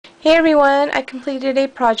Hey everyone, I completed a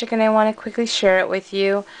project and I want to quickly share it with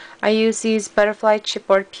you. I used these butterfly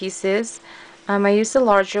chipboard pieces. I used a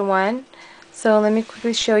larger one. So let me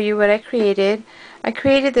quickly show you what I created. I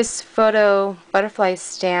created this photo butterfly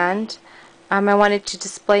stand. I wanted to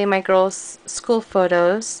display my girls' school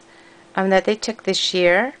photos that they took this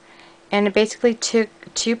year. And it basically took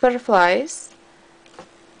two butterflies.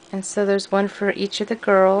 And so there's one for each of the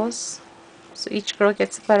girls. So each girl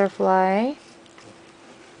gets a butterfly.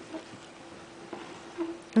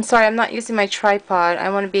 I'm sorry, I'm not using my tripod. I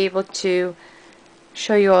want to be able to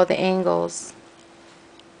show you all the angles.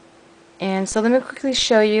 And so let me quickly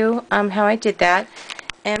show you how I did that.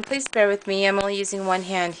 And please bear with me, I'm only using one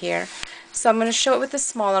hand here. So I'm going to show it with the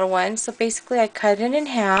smaller one. So basically I cut it in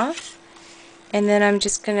half. And then I'm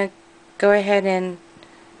just going to go ahead and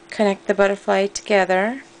connect the butterfly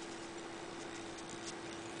together.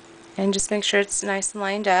 And just make sure it's nice and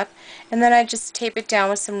lined up. And then I just tape it down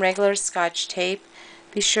with some regular Scotch tape.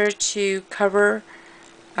 Be sure to cover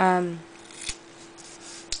this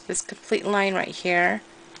complete line right here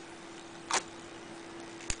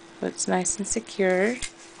so it's nice and secured.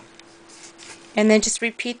 And then just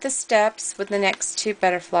repeat the steps with the next two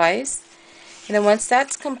butterflies. And then once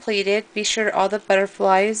that's completed, be sure all the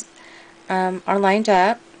butterflies are lined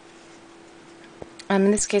up.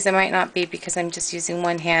 In this case, I might not be because I'm just using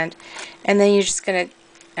one hand. And then you're just going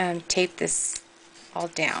to tape this all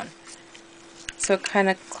down. So it kind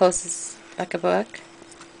of closes like a book.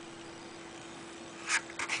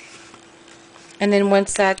 And then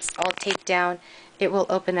once that's all taped down, it will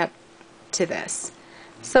open up to this.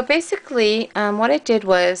 So basically, what I did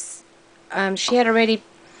was, she had already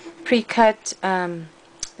pre-cut the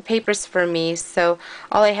papers for me, so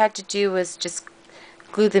all I had to do was just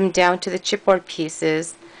glue them down to the chipboard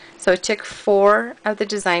pieces. So I took 4 of the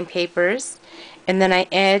design papers, and then I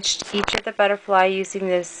edged each of the butterfly using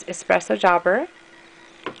this espresso dauber.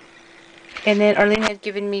 And then Arlene had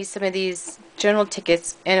given me some of these journal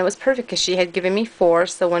tickets, and it was perfect because she had given me 4,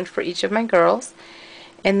 so one for each of my girls.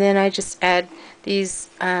 And then I just add these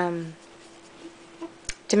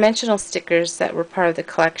dimensional stickers that were part of the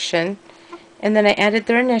collection. And then I added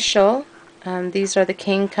their initial. These are the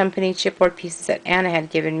King Company chipboard pieces that Anna had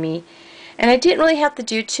given me. And I didn't really have to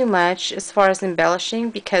do too much as far as embellishing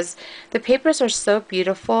because the papers are so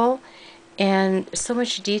beautiful and so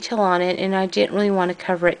much detail on it, and I didn't really want to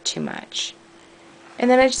cover it too much. And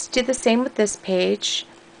then I just did the same with this page.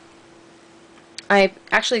 I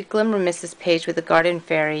actually glimmer missed this page with the garden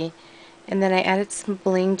fairy, and then I added some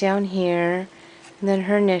bling down here, and then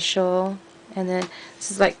her initial, and then this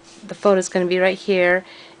is like the photo's going to be right here,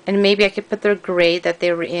 and maybe I could put their grade that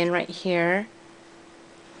they were in right here.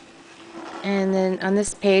 And then on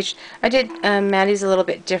this page, I did Maddie's a little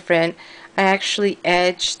bit different. I actually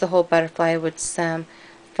edged the whole butterfly with some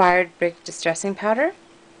fired brick distressing powder.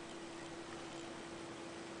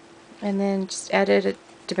 And then just added a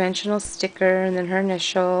dimensional sticker, and then her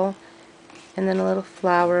initial, and then a little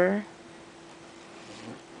flower.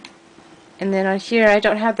 And then on here, I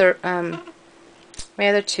don't have the my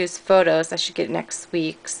other two's photos. I should get next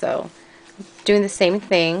week, so I'm doing the same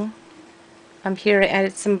thing. Here I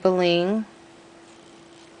added some bling.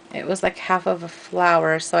 It was like half of a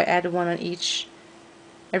flower, so I added one on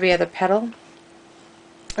every other petal.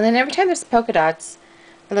 And then every time there's polka dots,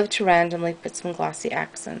 I love to randomly put some glossy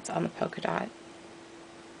accents on the polka dot.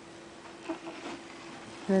 And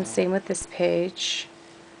then same with this page.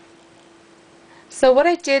 So what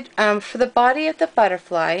I did for the body of the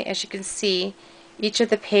butterfly, as you can see, each of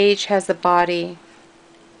the page has a body.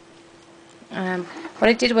 What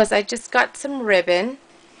I did was I just got some ribbon.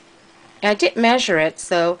 I didn't measure it,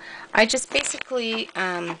 so I just basically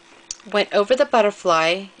went over the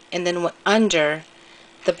butterfly and then went under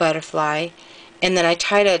the butterfly, and then I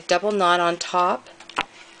tied a double knot on top,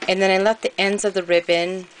 and then I left the ends of the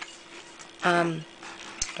ribbon, oh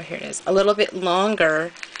here it is, a little bit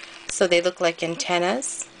longer so they look like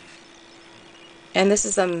antennas. And this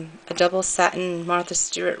is a double satin Martha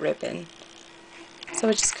Stewart ribbon. So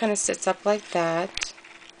it just kind of sits up like that,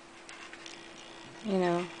 you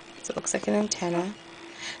know, so it looks like an antenna.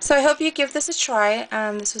 So I hope you give this a try.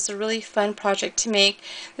 This was a really fun project to make.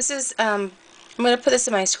 This is, I'm going to put this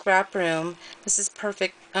in my scrap room. This is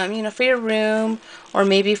perfect, you know, for your room, or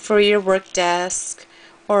maybe for your work desk,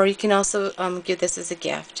 or you can also give this as a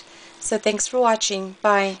gift. So thanks for watching.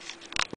 Bye.